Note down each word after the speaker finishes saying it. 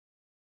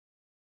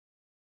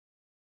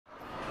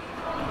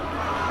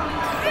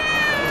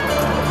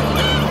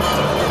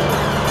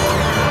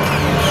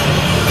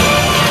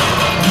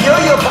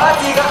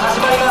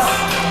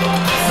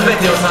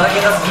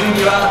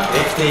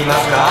来ていま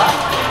すか？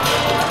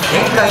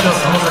限界の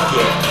その先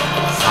へ。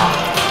さあ、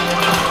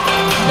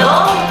ノ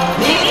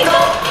ーリミット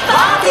パ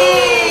ーティー。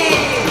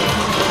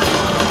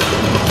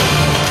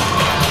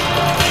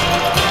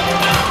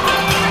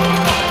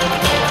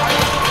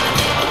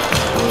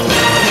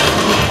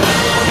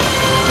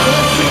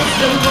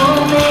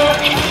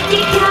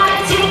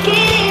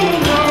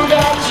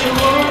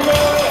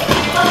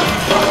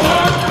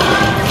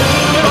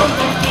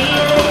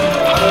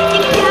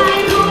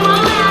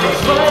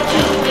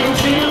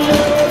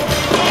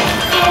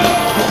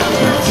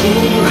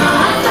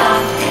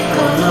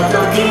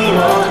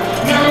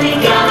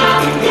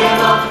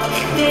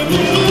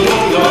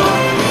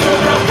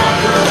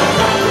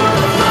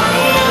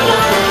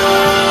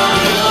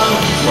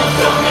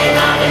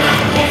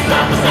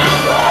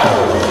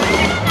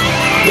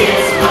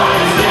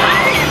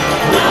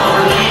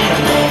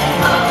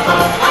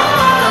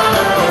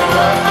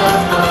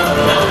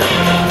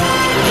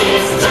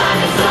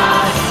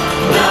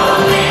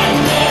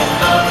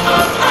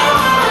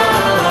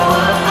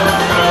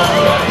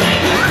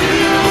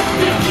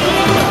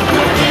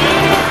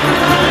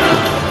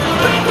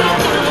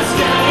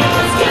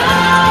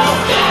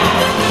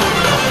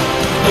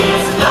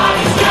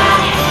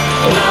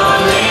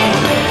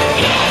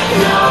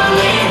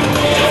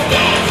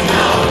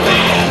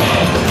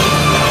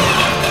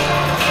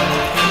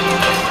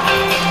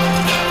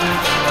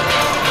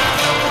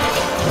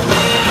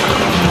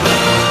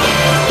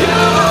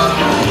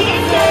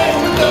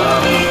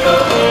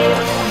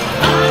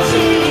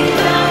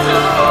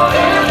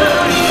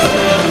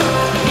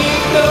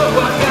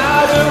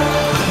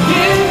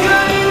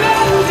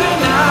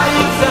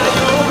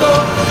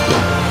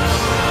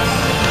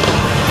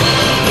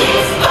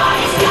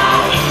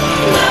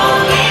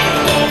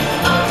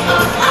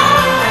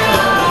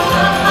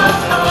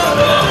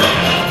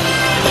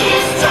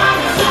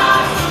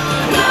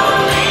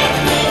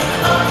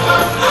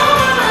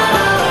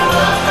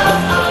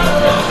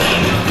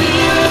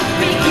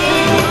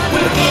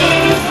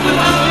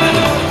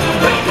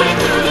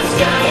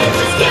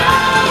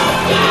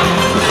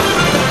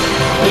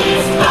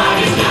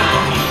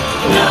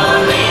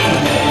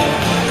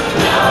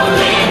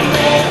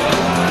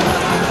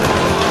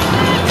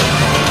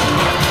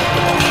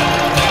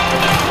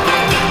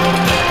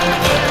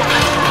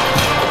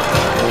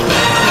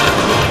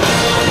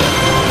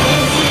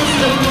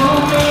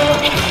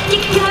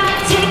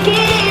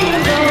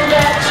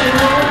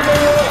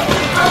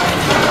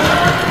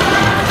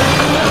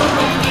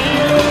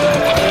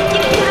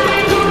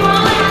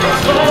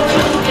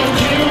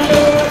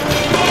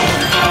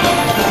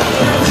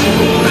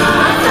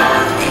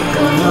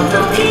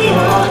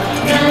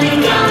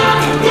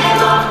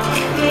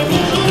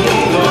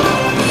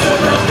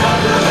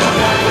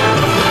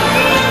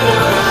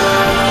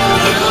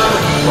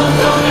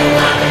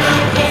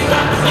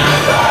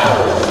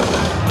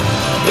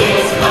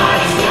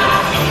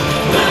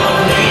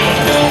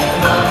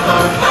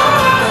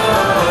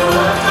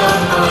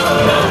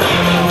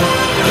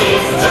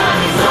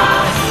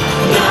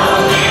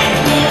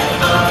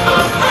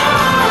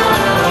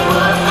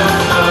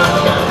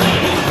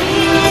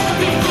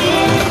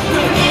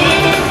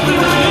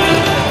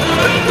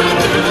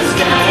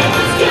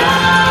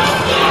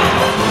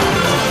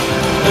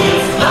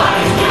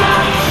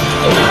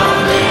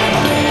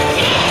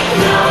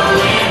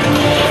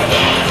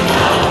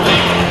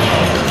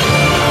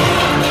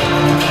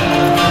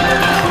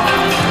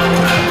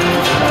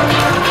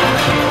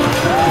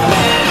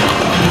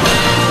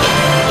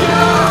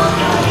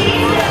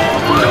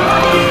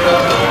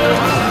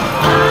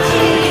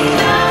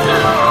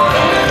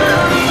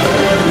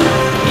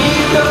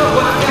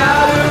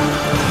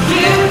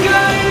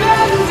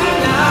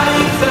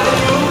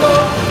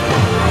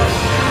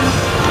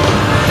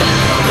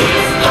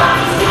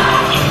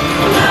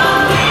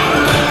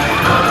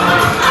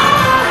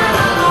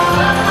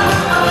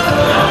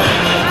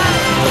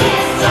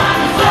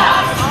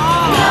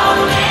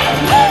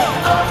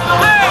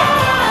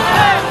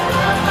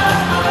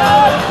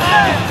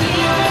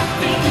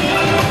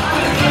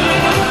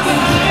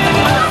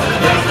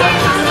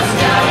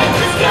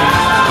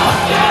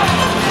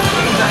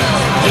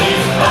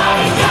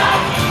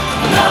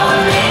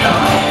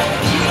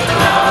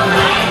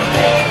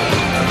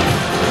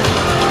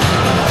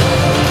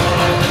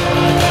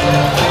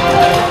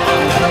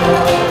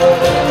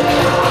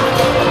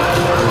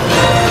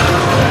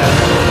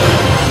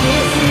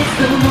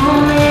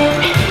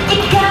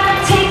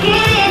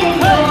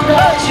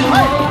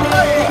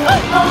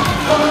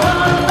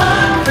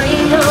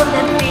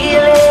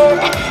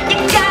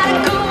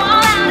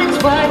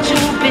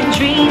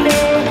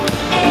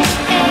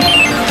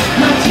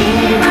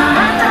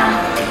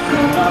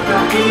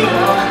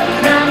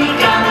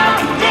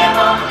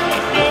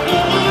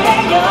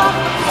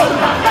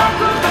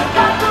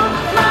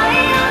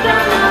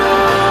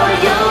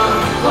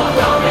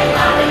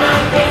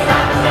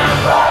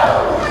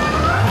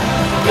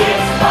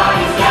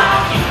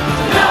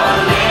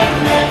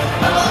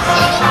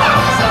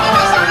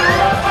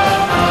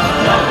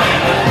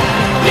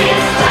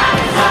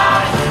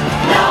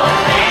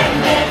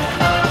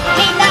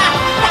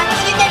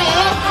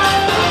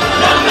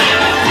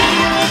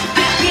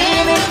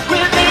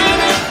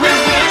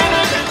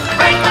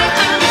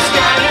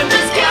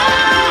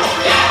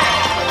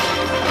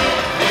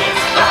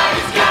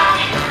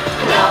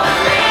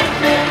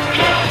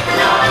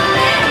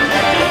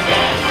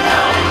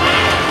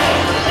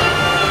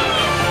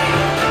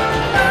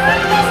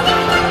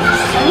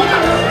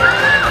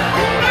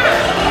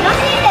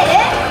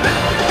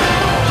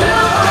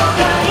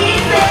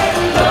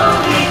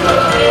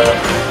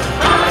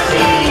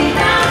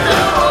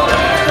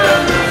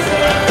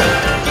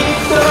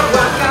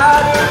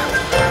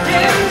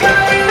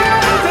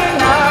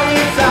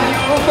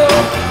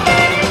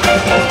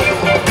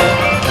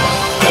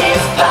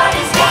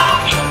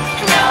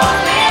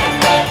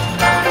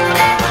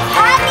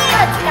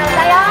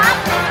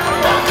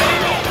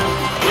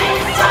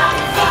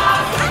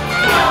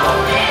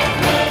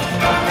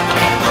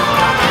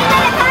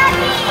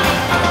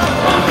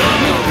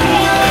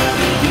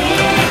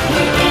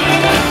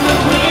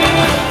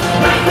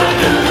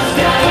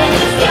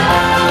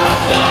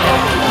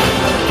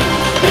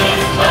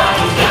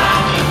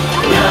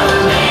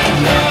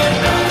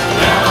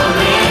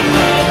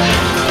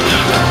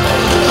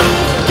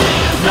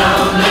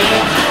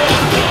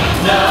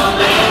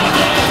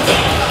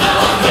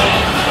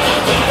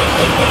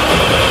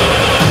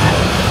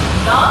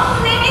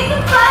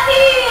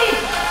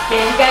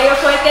界を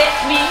超えて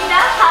みんな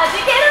弾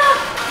けろ。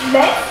レ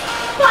ッツ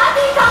パー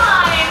ティータ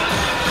イム。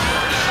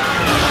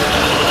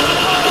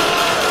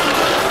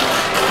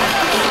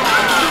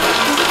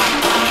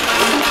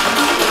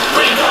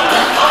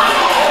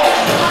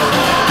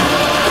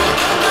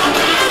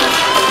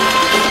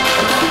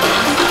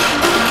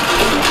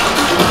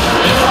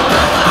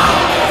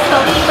スト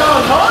リートを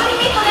ノーリ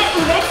ミットで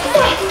埋め尽くせ。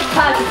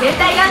パーク全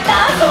体が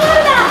ダンスワール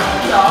ド。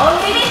ノ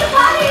ーリミットパ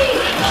ーティー、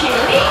ヒュー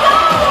リーゴー。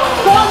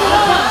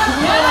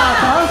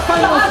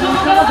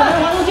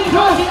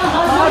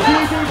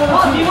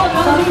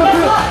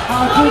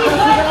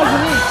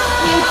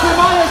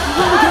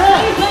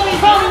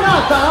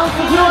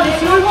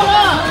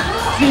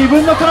自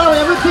分の殻を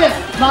破って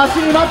待ち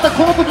に待った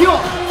この時を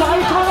最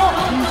高の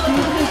一日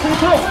にする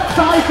と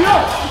さあ行くよ。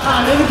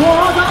アレルコ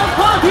アダンス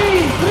パーティ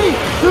ー3、2、1、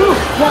レッ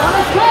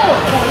ツゴー。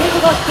ポイント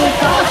がして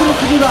さあその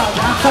次は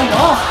何回の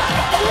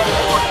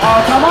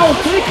頭を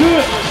していく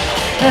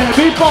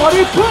ビッボ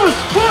ディプッシュ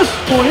プッシュ。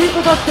ポイン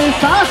トがして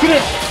サークル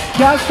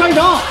逆サイ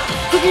ド。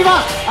次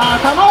は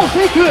頭をし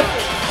ていく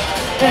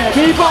ビ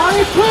ッボ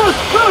ディプッシュ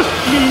プッシ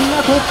ュ。みん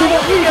なとっても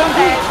いい感じ。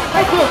は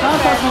い、このダン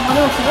サーズの真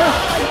似をして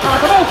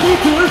頭をしてい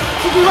く。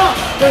次は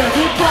ビッ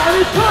ボ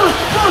ディプッシュ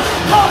プッ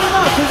シュ。みんな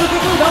続け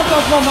てダンサ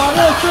ーズの真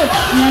似をして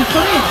一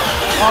緒に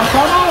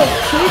頭を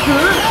していくビ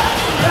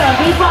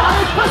ッボ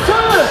ディプッシュ。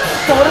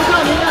それじゃ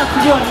あみんな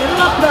次はレベル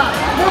アップだ。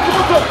もっと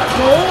もっとノー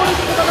リミ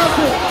ットダン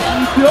スい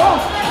くよ。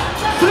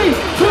3、2、1、レッ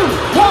ツ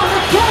ゴー。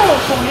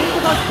ポイン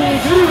トがして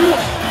ぐるぐる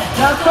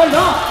逆サイド。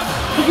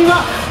次は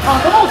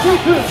頭をしてい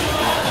く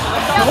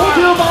両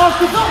手を回し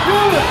てジャンプ。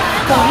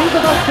ポイント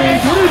がして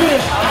ぐるぐ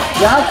る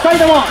逆サイ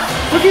ドも。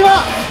次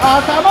は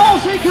頭を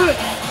していくビッ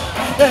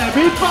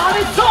パー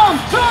にジャン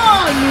プ。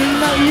み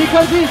んないい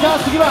感じ。じゃあ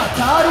次は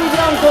チャーリー・ブ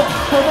ラウンと共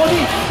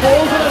に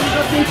大空に向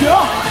かっていく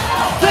よ。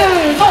せー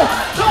の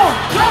ジャン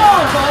プバ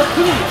ッ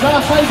クに。じゃ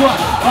あ最後は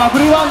バブ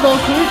ルワンドを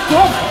スイッチ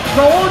オン。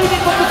ノーリミ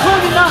ットって声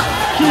みんな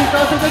聞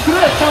かせてく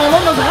れ。頼ん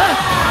だぜ。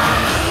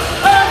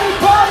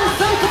Everybody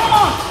say come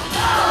on。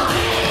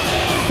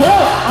そう、合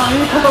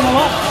言葉は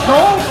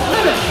ノーリ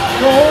ミッ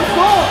ト。ノー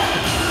ゴー。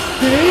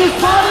This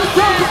party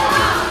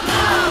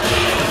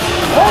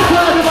jump。OK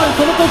everybody、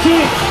その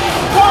時。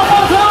One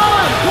more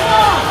time。Come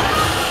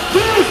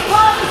on。This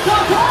party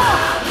jump。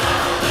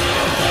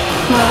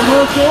そ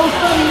の調子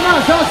だみん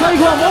な。じゃあ最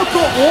後はもっと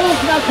大き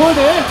な声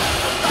で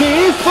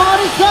This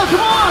party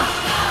jump。Come on。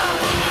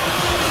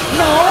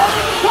ノーリミ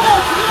ット。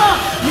次は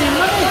みん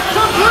なにジャ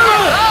ンプ。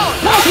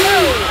パーティー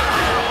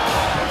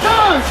ダ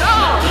ンス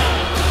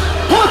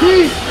パーティ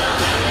ー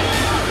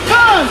ダ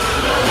ンス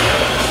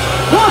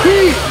パーティ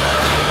ー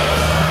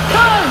ダ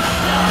ンス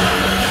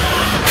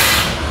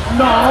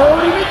ノー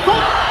リミットパ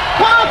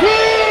ーティ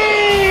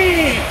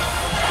ー。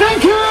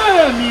 Thank you。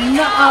 みん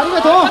なあり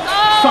がとう。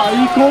最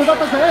高だっ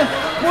たぜ。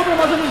元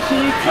までにしっ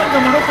かりと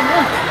戻ってね。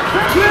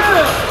 Thank you。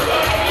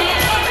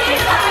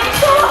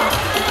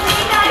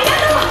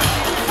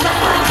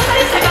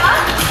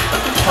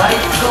 最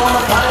高の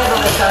パレード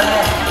でしたね。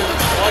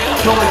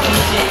今日一日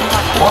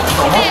もっと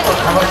もっと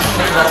楽しん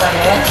でくださいね。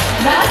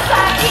まさ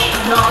に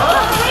ノー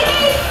リミッ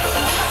ト。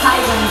最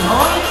後にもう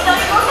一度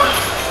言おうか。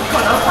こ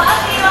のパー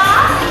ティーは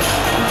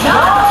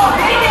ノー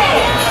リミット。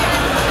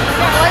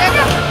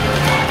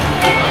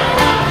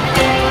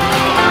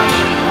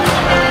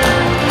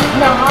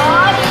ノ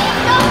ーリミッ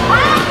トパー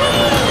ティー。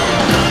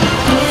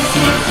This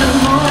is the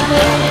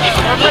moment。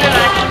頑張れない。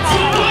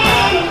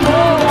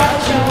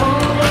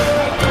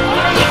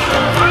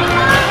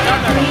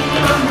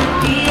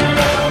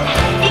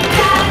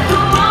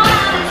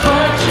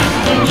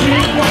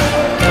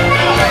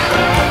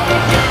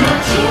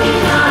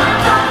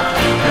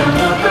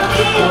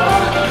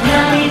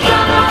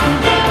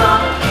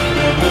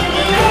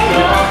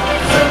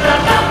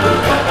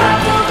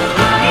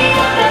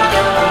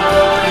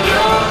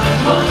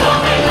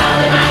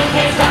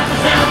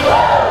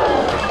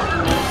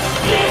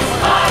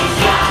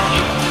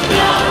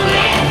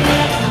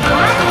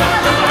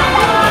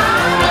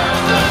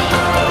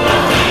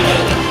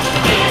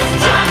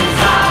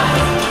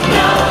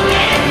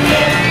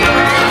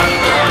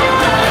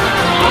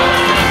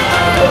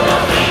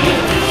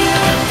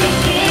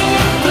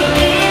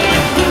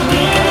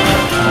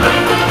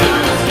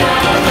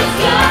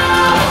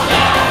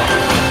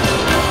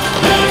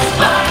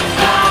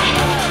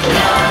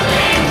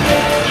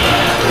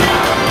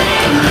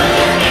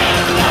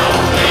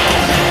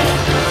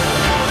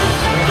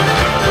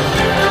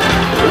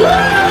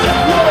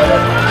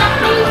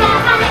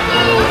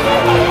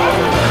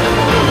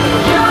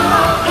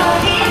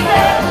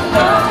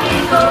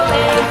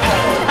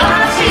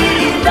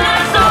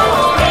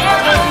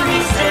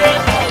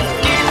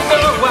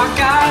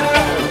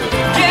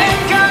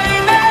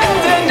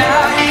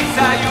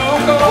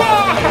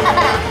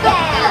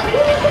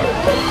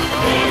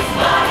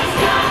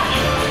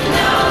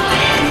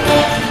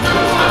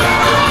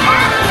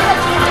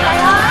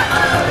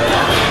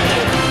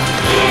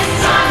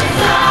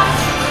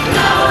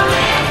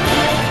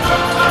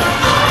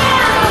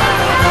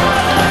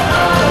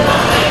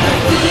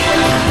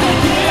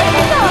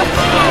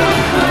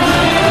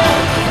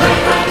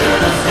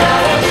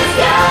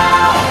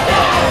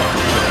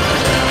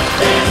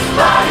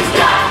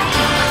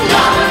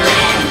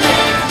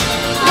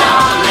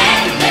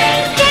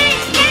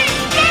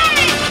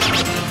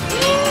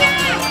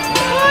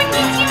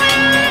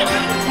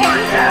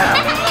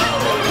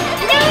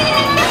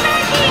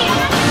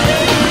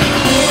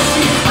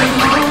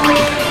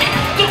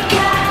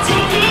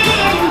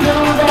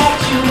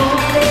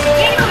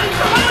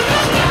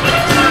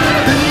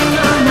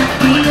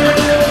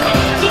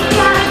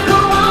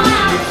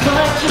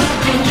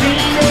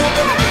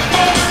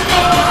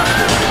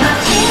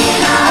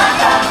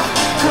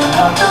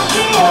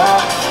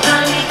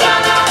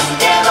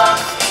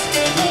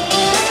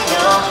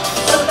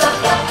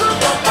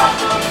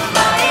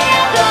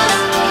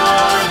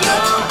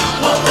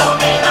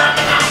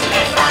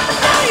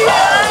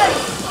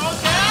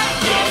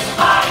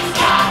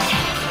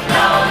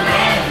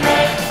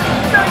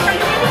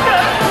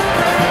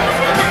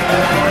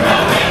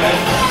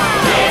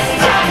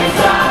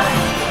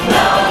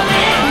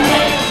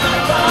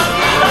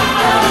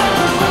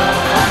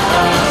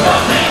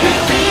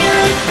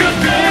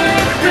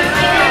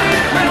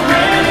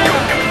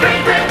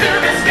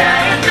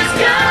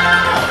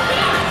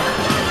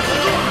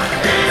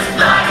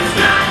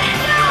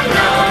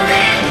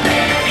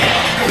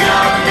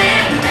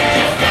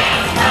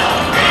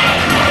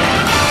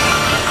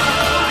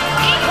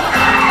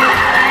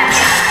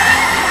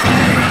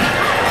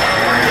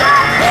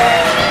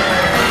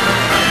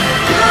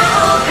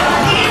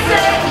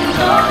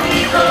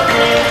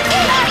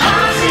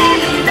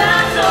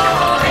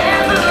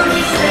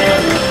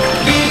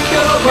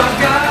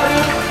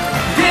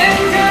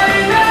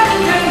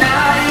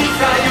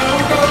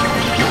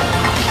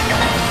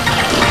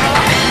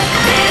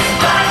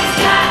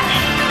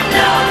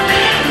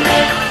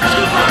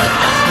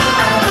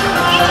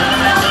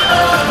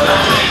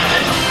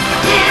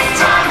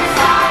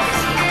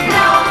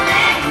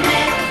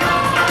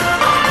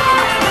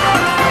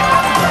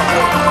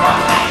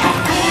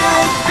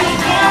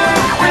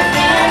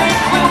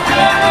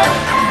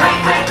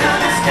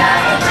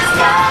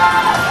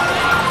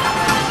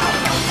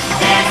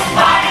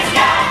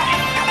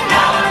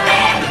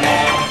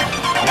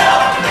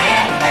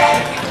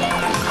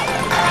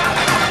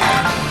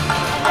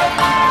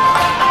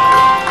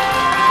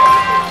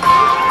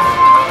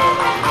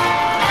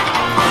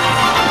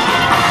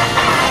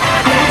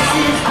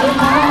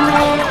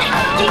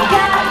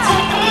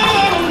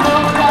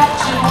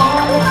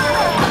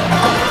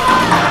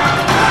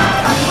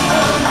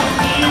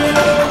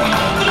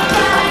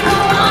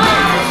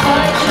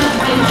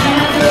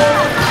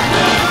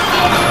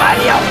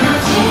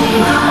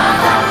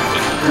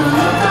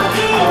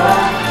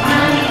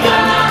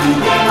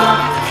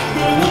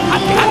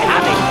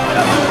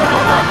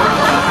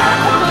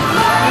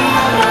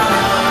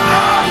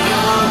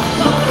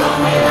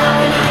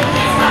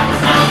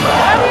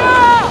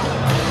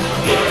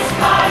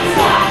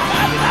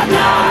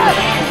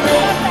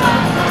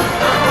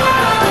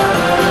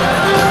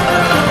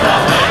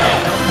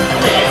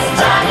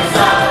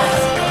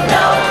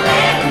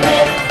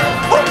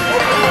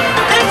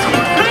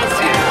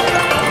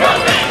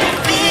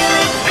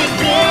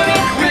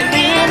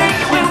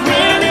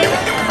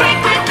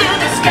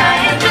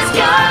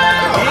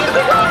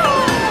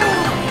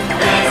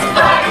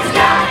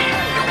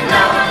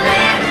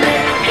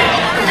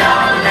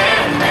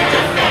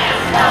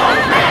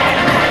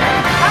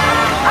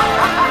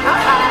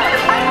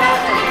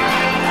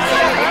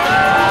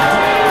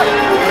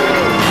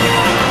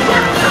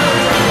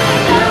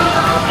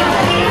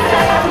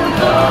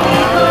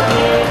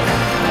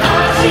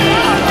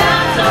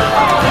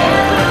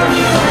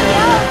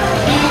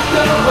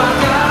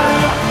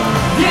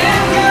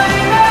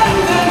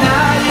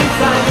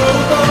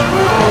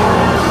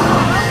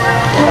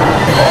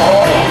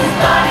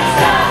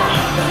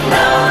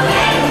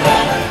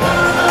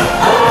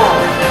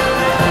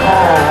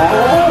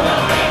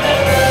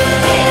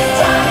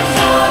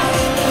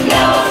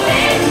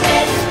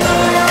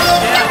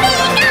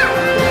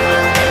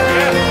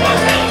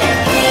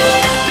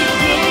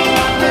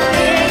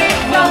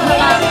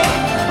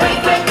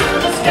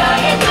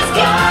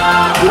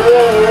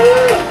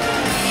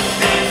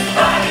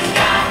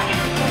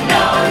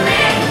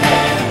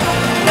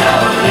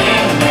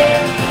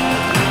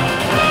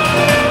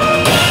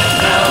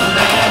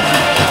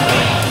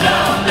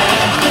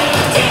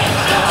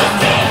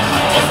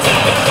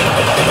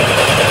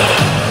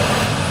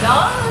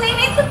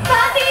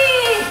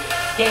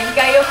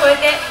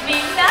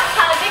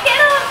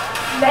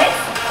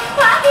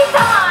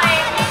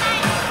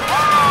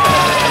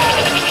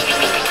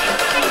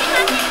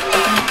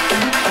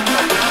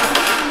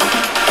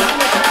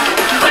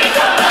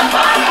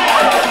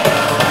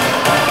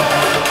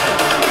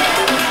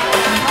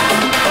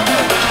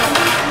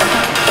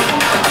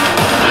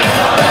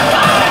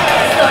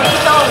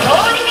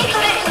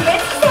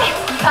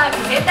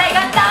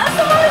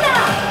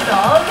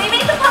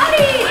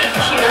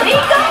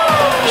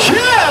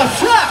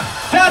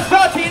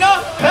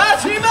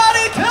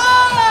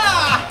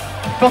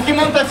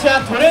ちや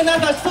トレーナ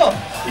ーたちと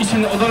一緒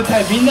に踊りた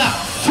いみんな、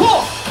そ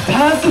う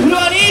ダンスフロ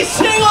アに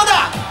集合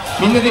だ。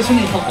みんなで一緒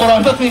に心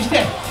を一つにし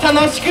て楽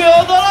しく踊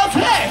ろう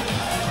ぜ。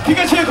ピ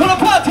カチュウ、この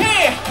パーテ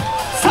ィー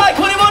最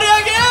高に盛り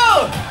上げ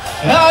よ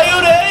う。 Are you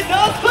ready?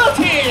 Dance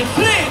party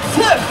 3, 2,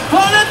 1,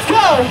 let's go。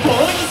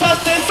 ボールにさ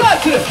してサ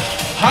ークル、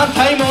反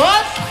対も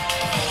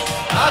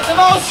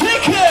頭をシェイ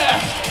ク、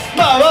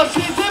回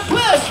してプッシ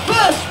ュプ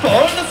ッシュ、ボ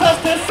ールにさ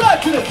してサー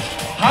クル、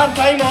反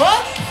対も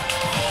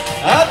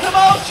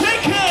頭をシェ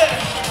イク、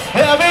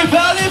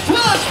 Everybody プ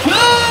ッシュプッシ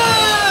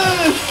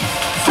ュ。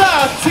さ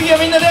あ次は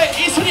みんなで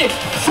一緒に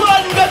空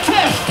に向かって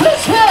プッ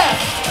シュ、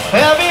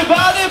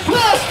 Everybody プッ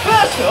シュプ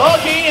ッシュ。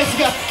 OK、 いいです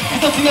が一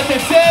つになって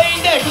全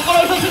員で心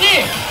を一つ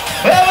に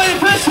Everybody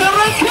プッシュ、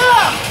 Let's go。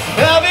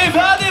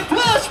 Everybody プ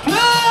ッシュプッ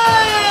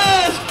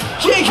シ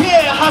ュ、キーキ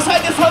ーはしゃ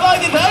いで騒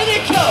いで大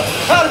熱狂、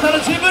新たな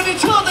自分に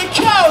超絶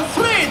狂。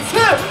 3, 2,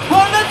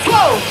 1, let's go。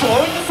 ボ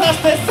ールにさし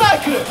てサ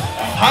ークル、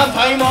反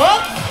対も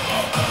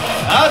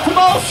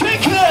頭をシェイ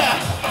ク、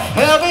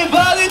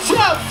 Everybody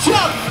jump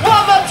jump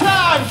one more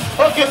time。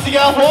 OK、 次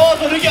はフォー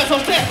とルギア、そ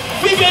して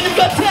ビビアに向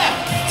かって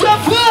ジャ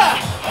ンプ、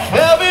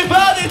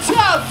 Everybody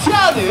jump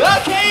jump。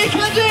 OK、 いい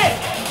感じ。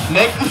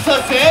ネクストは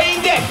全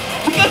員で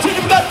ピカチュウ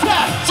に向かって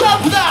ジャ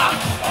ンプだ。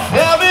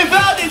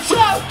 Everybody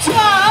jump jump。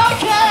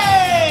 OK、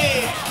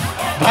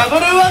 ダブ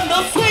ルワン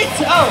ドスイッ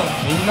チオ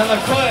ン。みんなの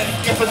声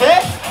聞かせて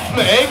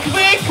Make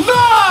big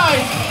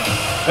noise。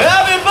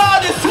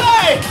 Everybody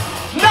say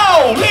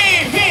No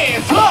limit。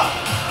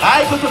 合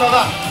言葉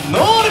はノ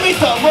ーリミッ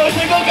ト。もう一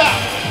度いこうか。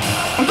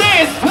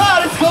 This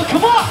party's go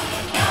come on。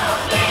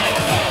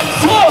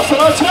 そう、そ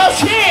の調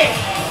子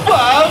One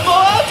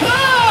more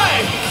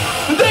time。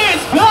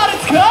 This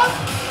party's go。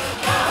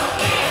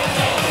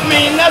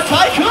 みんな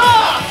最高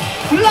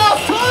ラ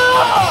スト。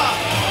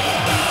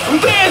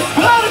 This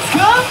party's go。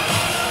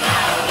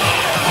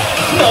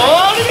 ノ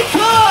ーリミット。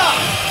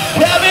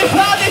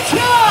 Everybody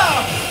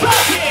jump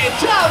party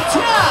jump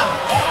jump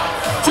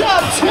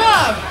jump jump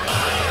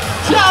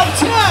jump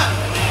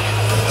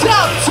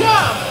jump jump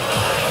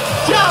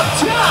jump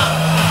jump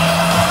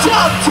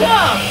jump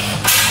jump。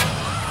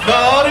 ノ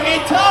ーリミ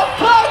ット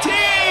パーティ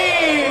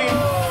ー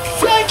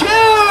Thank you。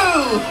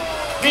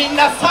 みん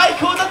な最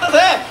高だったぜ。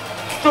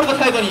ストレート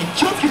サイドに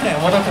気をつけて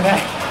戻って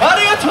ね。あ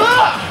りがとう。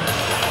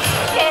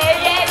最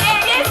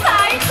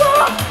高。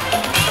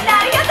みんな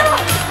ありがとう。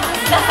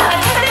皆さん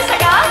いかがでした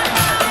か？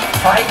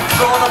最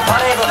高のパ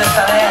レードでし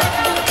たね。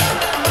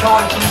今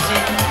日一日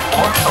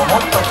もっとも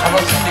っと楽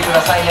しんでくだ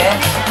さいね。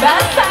ま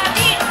さ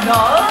にノ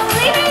ー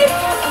リミット。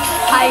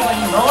最後に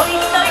もう一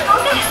度行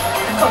こうか。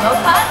この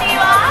パーティー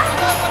は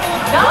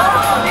ノ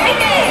ーリミッ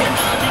ト。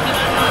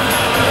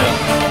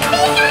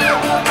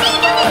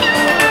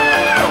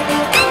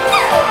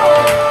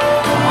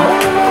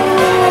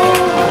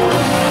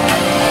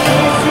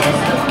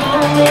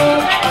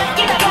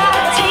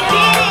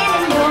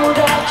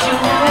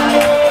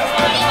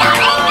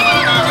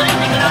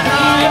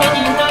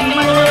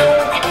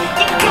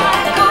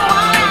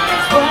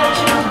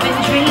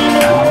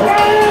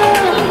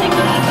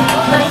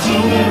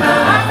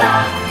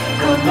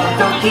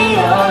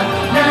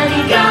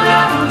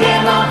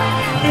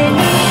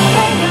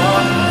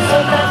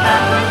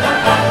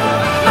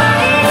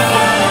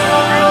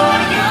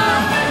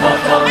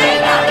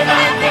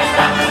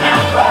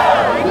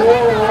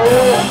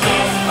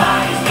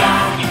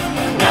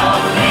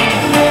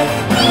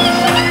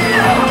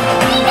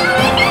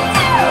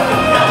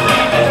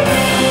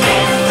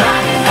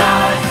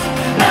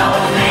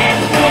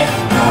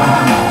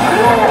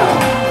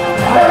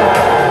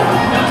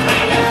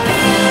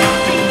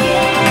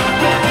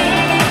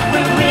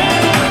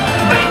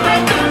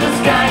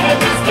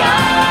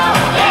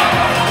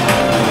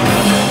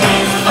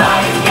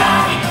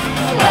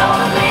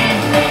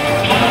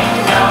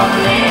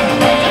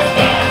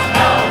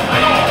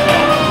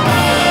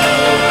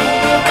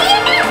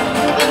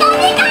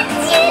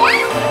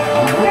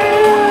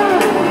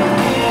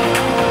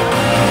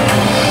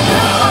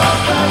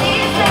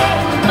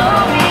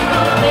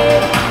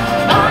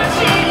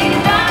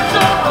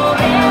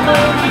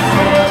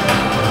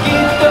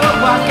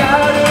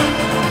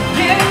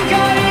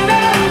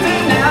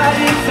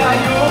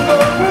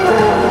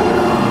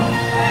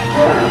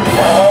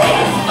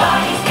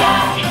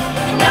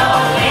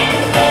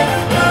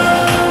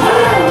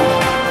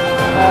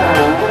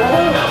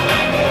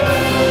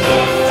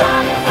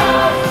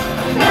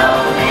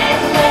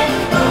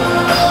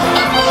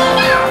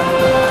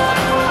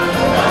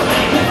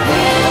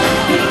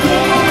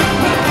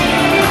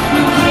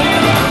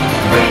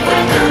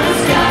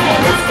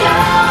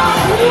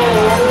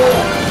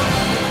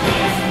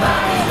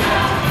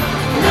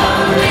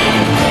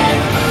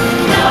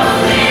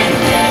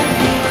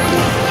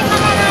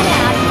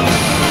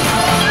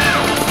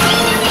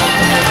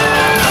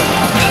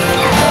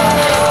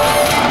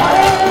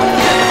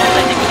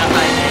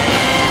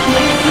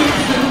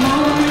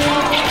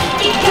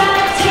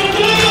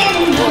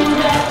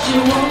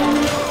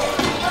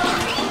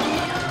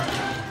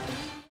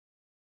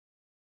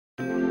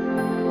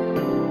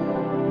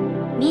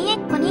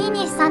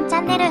MIEKKO223 チ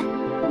ャンネル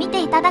見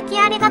ていただき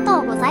ありがと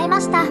うございま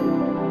した。